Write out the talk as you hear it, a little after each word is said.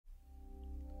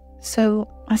So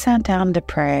I sat down to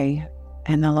pray,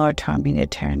 and the Lord taught me to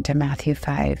turn to Matthew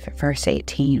 5, verse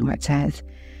 18, where it says,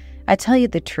 I tell you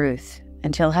the truth,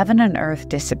 until heaven and earth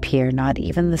disappear, not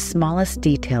even the smallest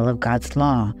detail of God's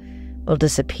law will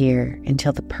disappear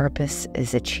until the purpose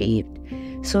is achieved.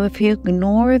 So if you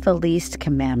ignore the least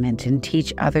commandment and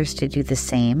teach others to do the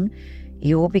same,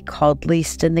 you will be called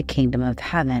least in the kingdom of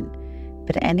heaven.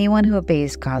 But anyone who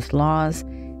obeys God's laws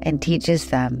and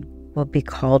teaches them will be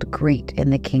called great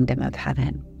in the kingdom of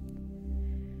heaven.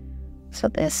 So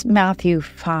this Matthew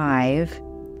 5,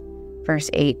 verse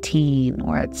 18,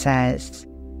 where it says,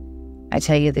 I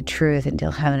tell you the truth,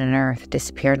 until heaven and earth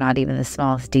disappear, not even the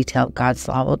smallest detail of God's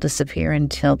law will disappear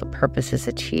until the purpose is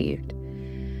achieved.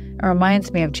 It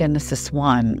reminds me of Genesis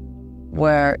 1,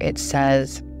 where it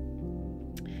says,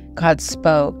 God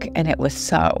spoke and it was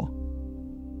so.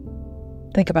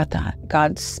 Think about that.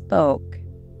 God spoke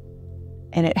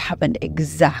and it happened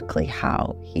exactly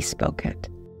how he spoke it.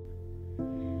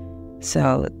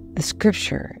 So the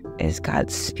scripture is God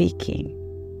speaking,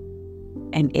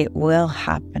 and it will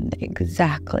happen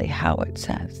exactly how it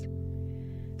says.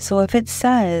 So if it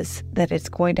says that it's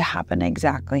going to happen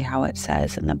exactly how it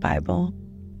says in the Bible,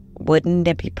 wouldn't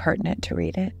it be pertinent to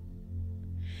read it?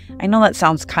 I know that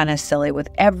sounds kind of silly with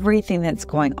everything that's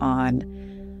going on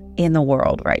in the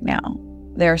world right now.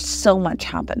 There's so much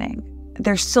happening.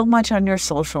 There's so much on your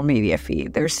social media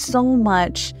feed. There's so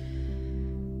much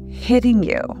hitting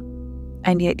you.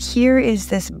 And yet here is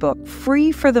this book,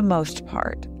 free for the most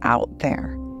part, out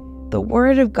there. The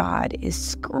Word of God is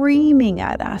screaming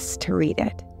at us to read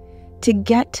it, to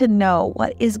get to know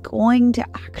what is going to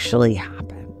actually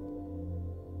happen.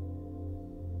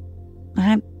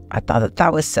 I thought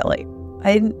that was silly.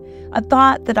 I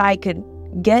thought that I could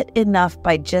get enough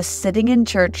by just sitting in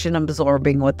church and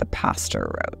absorbing what the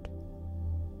pastor wrote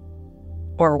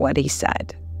or what he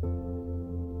said.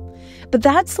 But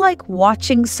that's like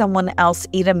watching someone else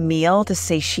eat a meal to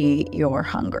satiate your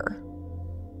hunger.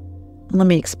 Let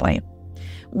me explain.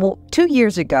 Well, 2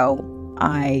 years ago,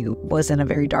 I was in a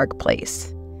very dark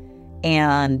place,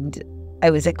 and I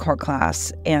was at core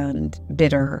class and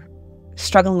bitter,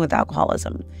 struggling with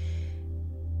alcoholism.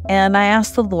 And I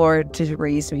asked the Lord to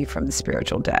raise me from the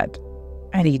spiritual dead.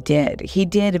 And he did. He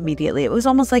did immediately. It was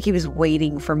almost like he was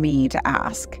waiting for me to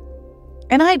ask.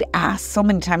 And I'd asked so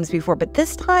many times before, but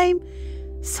this time,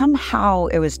 somehow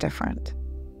it was different.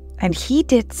 And he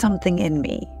did something in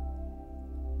me.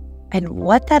 And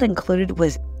what that included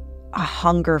was a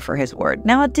hunger for his word.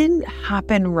 Now, it didn't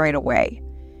happen right away.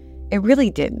 It really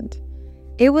didn't.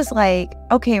 It was like,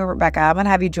 okay, Rebecca, I'm going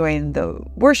to have you join the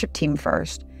worship team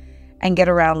first and get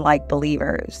around like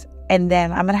believers. And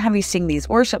then I'm going to have you sing these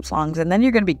worship songs. And then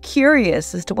you're going to be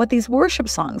curious as to what these worship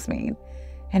songs mean.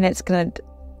 And it's going to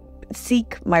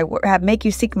make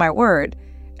you seek my word.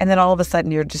 And then all of a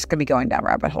sudden you're just going to be going down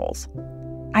rabbit holes.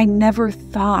 I never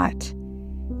thought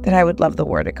that I would love the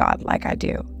word of God like I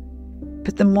do.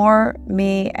 But the more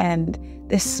me and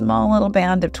this small little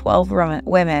band of 12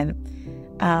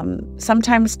 women,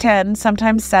 sometimes 10,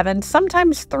 sometimes 7,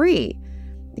 sometimes 3,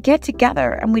 get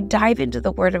together and we dive into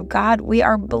the word of God, we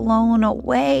are blown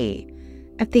away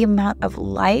at the amount of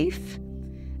life,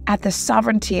 at the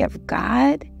sovereignty of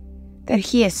God, that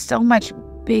he is so much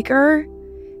bigger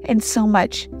and so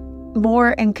much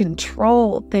more in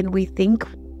control than we think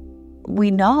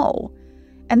we know.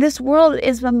 And this world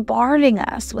is bombarding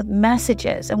us with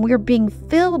messages, and we're being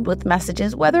filled with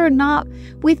messages whether or not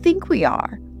we think we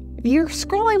are. If you're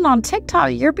scrolling on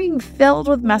TikTok, you're being filled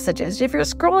with messages. If you're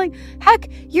scrolling, heck,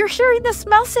 you're hearing this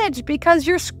message because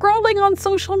you're scrolling on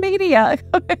social media.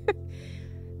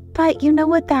 But you know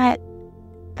what?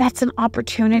 That's an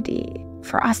opportunity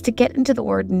for us to get into the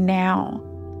Word now.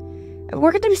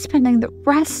 We're going to be spending the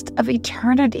rest of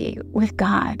eternity with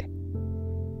God.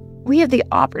 We have the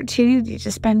opportunity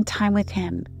to spend time with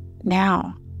him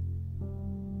now.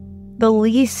 The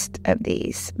least of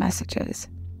these messages,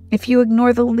 if you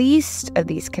ignore the least of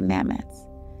these commandments,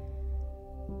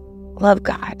 love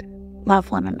God,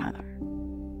 love one another.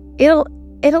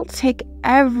 It'll take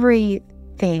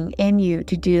everything in you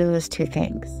to do those two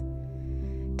things,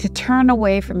 to turn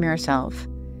away from yourself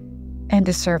and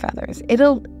to serve others.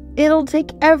 It'll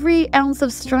take every ounce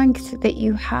of strength that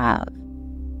you have.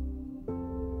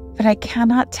 But I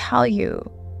cannot tell you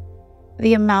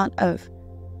the amount of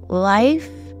life,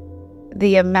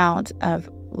 the amount of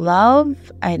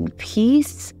love and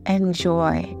peace and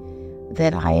joy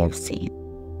that I have seen.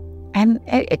 And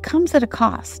it comes at a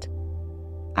cost.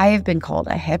 I have been called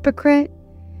a hypocrite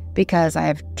because I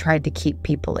have tried to keep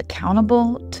people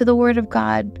accountable to the Word of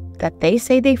God that they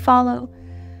say they follow.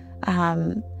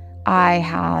 I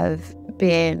have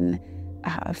been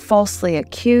falsely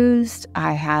accused.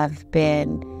 I have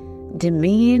been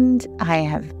demeaned. I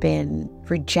have been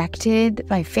rejected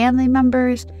by family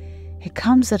members. It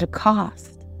comes at a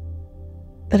cost.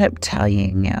 But I'm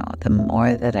telling you, the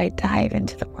more that I dive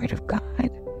into the Word of God,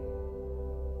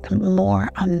 the more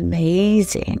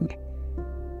amazing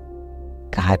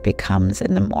God becomes,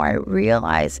 and the more I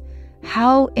realize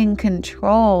how in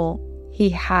control He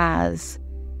has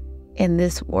in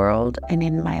this world and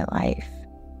in my life.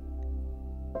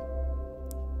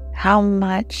 How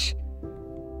much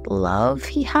love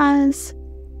He has,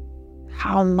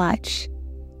 how much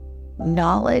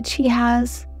knowledge He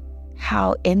has,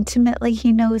 how intimately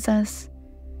He knows us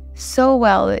so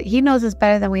well that He knows us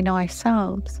better than we know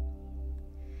ourselves.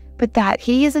 But that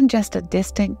He isn't just a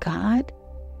distant God,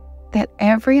 that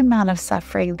every amount of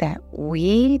suffering that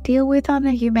we deal with on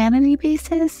a humanity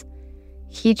basis,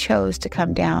 He chose to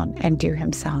come down and do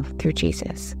Himself through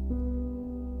Jesus.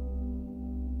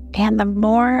 And the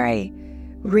more I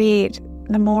read,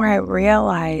 the more I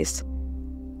realize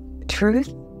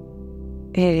truth,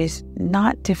 it is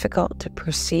not difficult to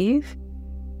perceive,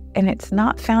 and it's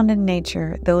not found in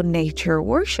nature, though nature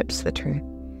worships the truth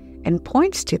and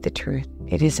points to the truth.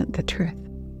 It isn't the truth.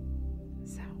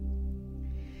 So,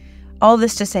 all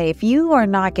this to say, if you are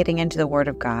not getting into the Word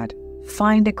of God,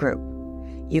 find a group.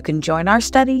 You can join our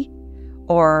study,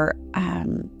 or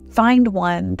find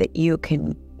one that you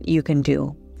can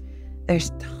do.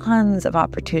 There's tons of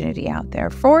opportunity out there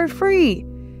for free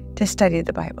to study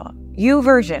the Bible.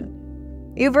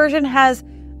 YouVersion has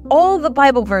all the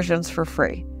Bible versions for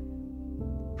free.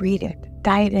 Read it,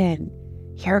 dive in.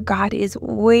 Here God is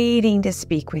waiting to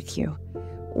speak with you,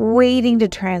 waiting to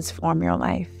transform your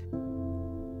life.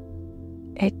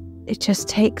 It just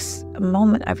takes a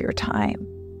moment of your time.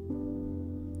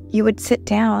 You would sit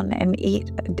down and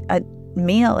eat a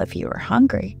meal if you were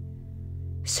hungry.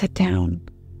 Sit down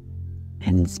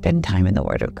and spend time in the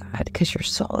Word of God because your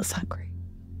soul is hungry.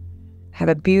 Have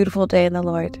a beautiful day in the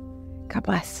Lord. God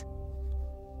bless.